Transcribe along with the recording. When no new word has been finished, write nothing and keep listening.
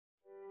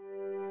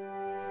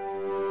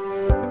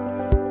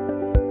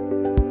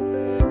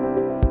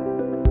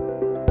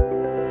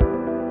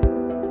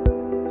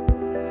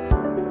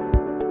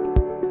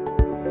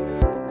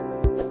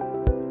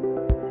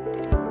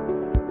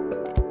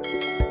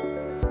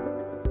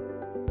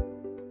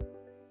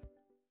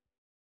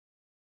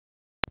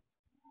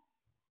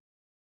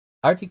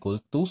Article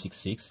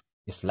 266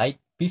 is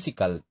slight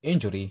physical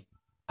injury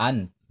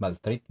and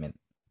maltreatment.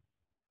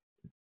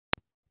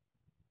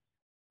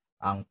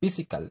 Ang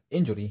physical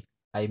injury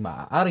ay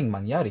maaaring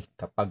mangyari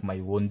kapag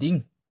may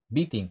wounding,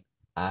 beating,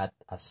 at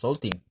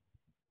assaulting.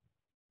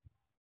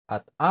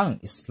 At ang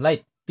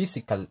slight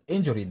physical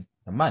injury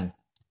naman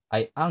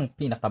ay ang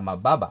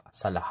pinakamababa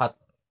sa lahat.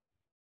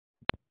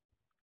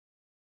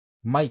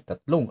 May 3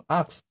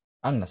 acts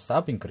ang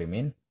nasabing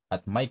krimen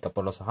at may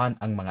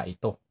kaparusahan ang mga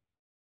ito.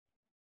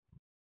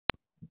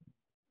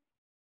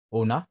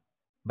 Una,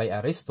 by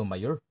arresto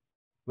mayor,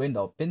 when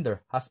the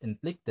offender has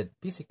inflicted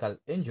physical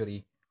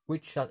injury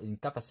which shall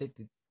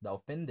incapacitate the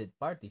offended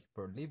party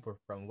for labor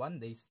from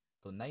 1 day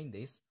to 9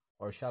 days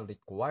or shall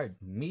require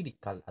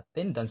medical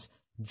attendance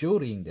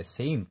during the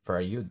same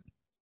period.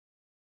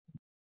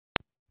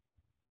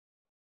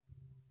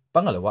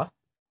 Pangalawa,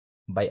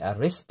 by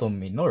arresto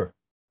minor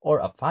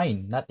or a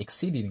fine not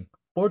exceeding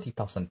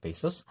 40,000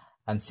 pesos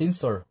and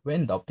censure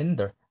when the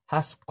offender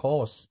has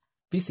caused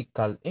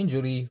physical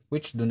injury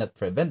which do not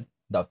prevent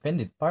the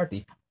offended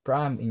party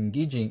from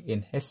engaging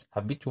in his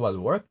habitual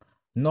work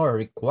nor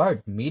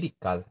required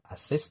medical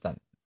assistance.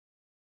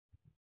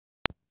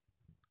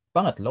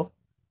 Pangatlo,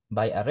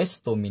 by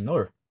arresto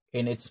minor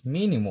in its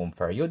minimum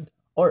period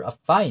or a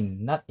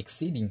fine not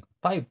exceeding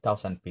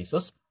 5,000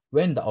 pesos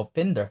when the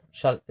offender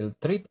shall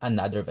ill-treat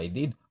another by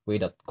deed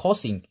without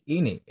causing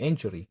any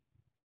injury.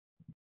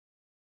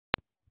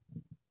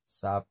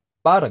 Sa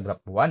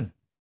paragraph 1,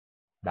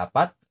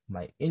 dapat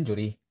may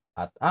injury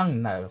at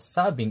ang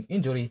nasabing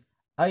injury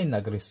ay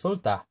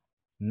nagresulta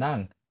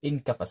ng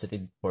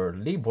incapacitated for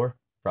labor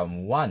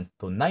from 1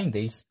 to 9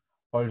 days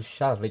or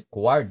shall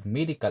require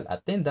medical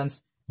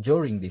attendance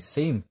during the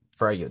same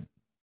period.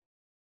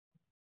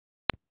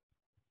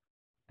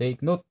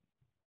 Take note,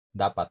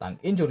 dapat ang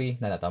injury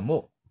na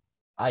natamo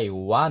ay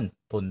 1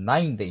 to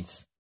 9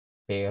 days.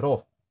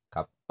 Pero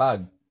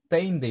kapag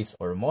 10 days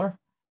or more,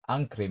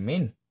 ang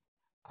krimen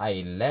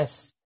ay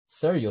less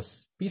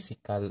serious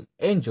physical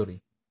injury.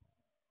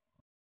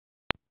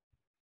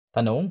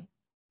 Tanong,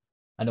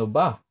 ano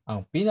ba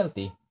ang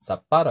penalty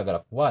sa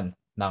paragraph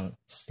 1 ng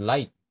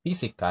slight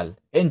physical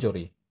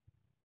injury?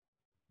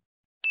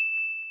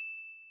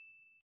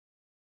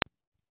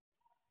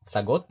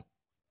 Sagot,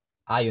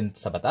 ayon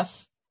sa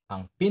batas,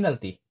 ang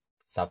penalty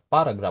sa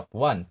paragraph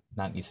 1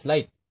 ng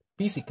slight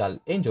physical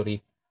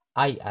injury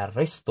ay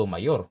arresto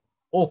mayor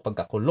o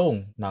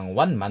pagkakulong ng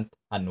 1 month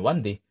and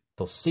 1 day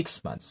to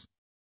 6 months.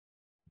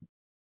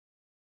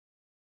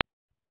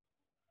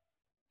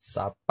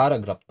 Sa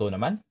paragraph 2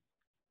 naman,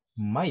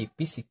 may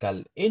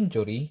physical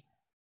injury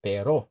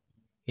pero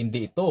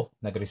hindi ito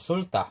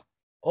nagresulta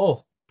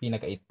o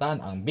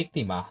pinagkaitan ang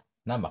biktima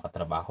na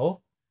makatrabaho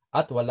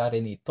at wala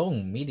rin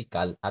itong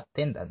medical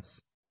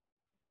attendance.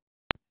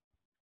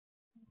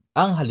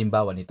 Ang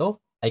halimbawa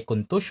nito ay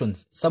contusion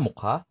sa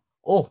mukha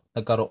o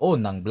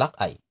nagkaroon ng black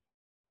eye.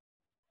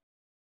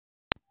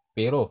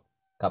 Pero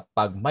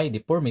kapag may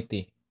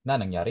deformity na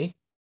nangyari,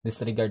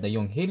 disregard na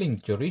yung healing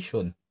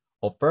duration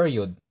o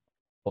period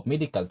of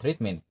medical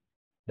treatment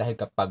dahil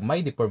kapag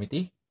may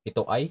deformity,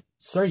 ito ay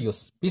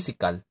serious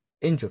physical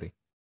injury.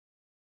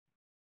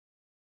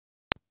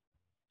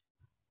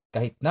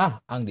 Kahit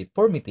na ang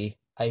deformity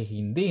ay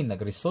hindi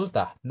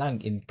nagresulta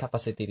ng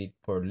incapacitated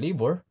for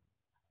labor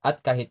at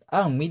kahit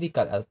ang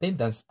medical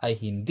attendance ay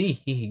hindi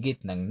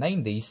hihigit ng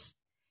 9 days,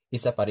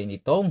 isa pa rin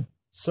itong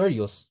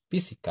serious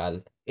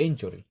physical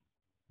injury.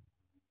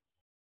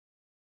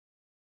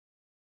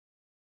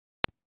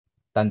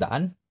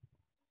 Tandaan,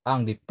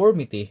 ang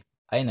deformity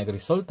ay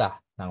nagresulta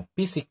ng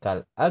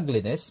physical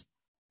ugliness,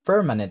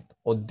 permanent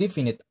o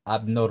definite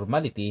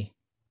abnormality,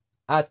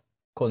 at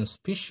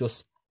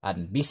conspicuous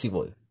and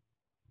visible.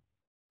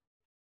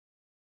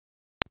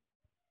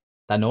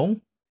 Tanong,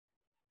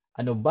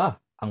 ano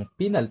ba ang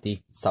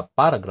penalty sa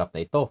paragraph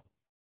na ito?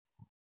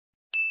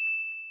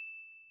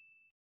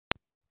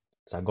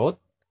 Sagot,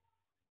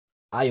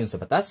 ayon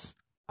sa batas,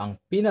 ang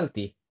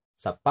penalty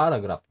sa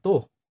paragraph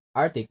 2,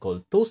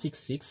 article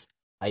 266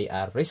 ay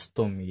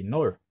arresto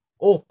minor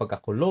o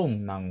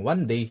pagkakulong ng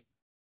 1 day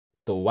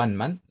to 1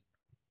 month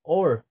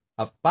or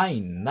a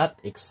fine not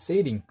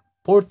exceeding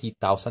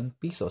 40,000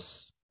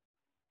 pesos.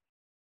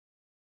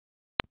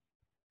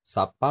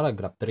 Sa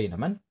paragraph 3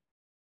 naman,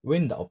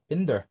 when the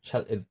offender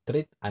shall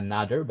ill-treat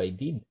another by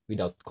deed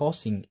without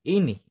causing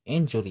any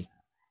injury.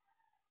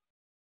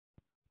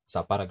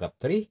 Sa paragraph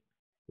 3,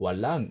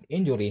 walang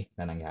injury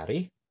na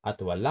nangyari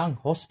at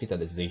walang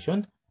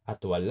hospitalization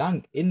at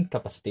walang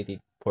incapacitated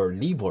for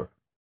labor.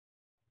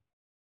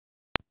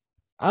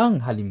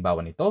 Ang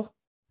halimbawa nito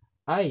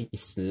ay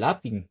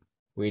slapping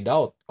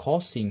without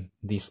causing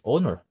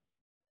dishonor.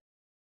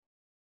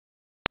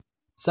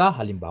 Sa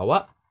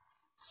halimbawa,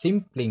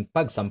 simpleng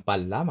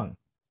pagsampal lamang.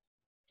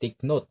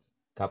 Take note,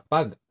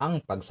 kapag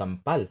ang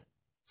pagsampal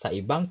sa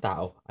ibang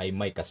tao ay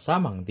may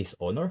kasamang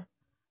dishonor,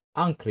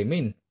 ang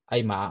krimen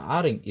ay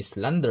maaaring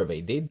slander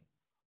by deed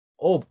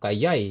o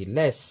kaya'y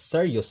less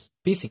serious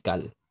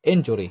physical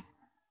injury.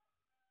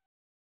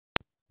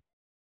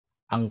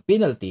 Ang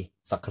penalty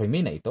sa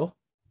krimen na ito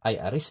ay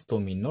arresto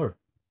minor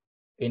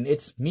in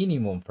its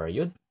minimum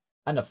period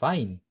and a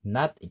fine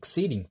not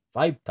exceeding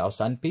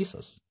 5,000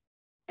 pesos.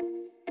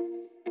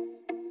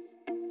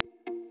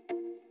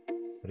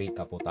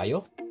 Recap po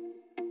tayo.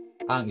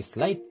 Ang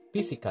slight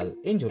physical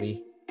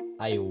injury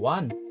ay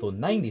 1 to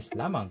 9 days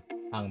lamang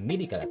ang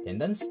medical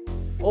attendance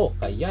o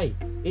kaya'y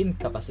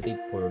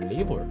incapacitated for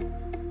labor.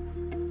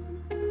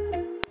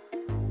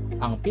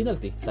 Ang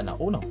penalty sa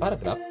naunang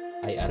paragraph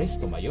ay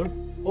arresto mayor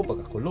o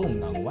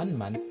pagkakulong ng 1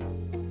 month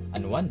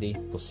and 1 day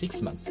to 6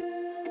 months.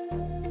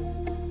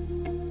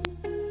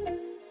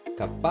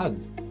 Kapag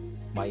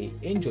may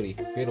injury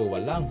pero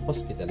walang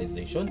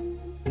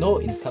hospitalization, no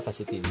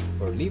incapacity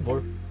for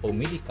labor o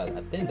medical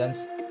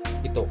attendance,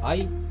 ito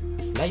ay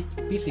slight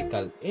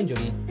physical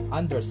injury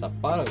under sa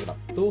paragraph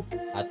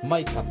 2 at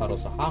may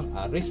kaparusahang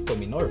arresto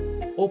minor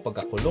o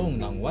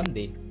pagkakulong ng 1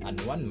 day and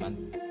 1 month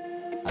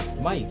at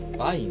may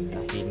fine na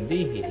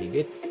hindi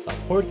hihigit sa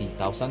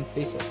 40,000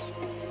 pesos.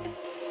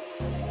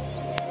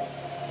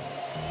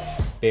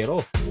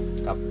 Pero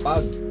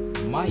kapag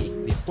may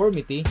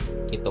deformity,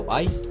 ito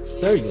ay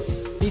serious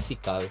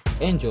physical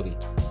injury.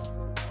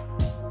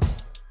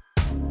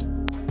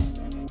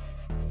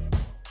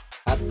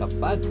 At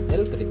kapag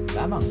ill-treated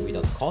lamang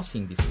without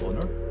causing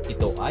dishonor,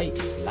 ito ay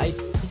slight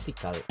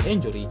physical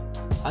injury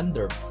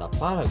under sa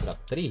paragraph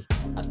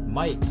 3 at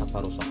may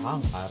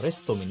kaparusahang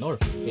arresto minor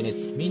in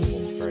its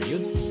minimum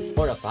period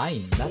or a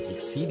fine not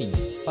exceeding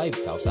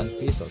 5,000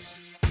 pesos.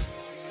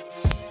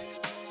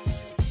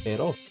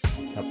 Pero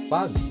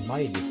kapag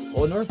may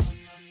dishonor,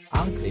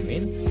 ang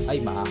krimen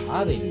ay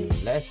maaaring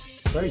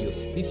less serious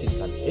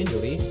physical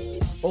injury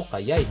o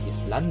kaya'y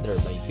slander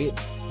by bid.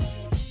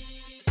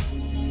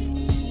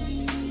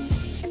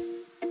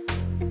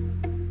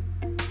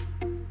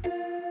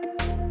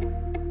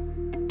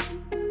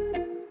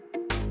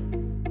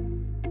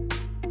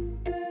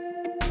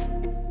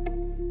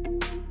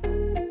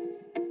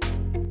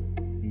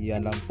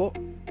 Yan lang po,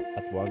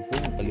 at huwag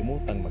pong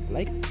kalimutang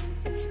mag-like,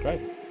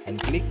 subscribe, and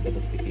click the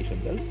notification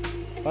bell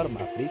para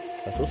ma-update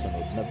sa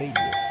susunod na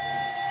video.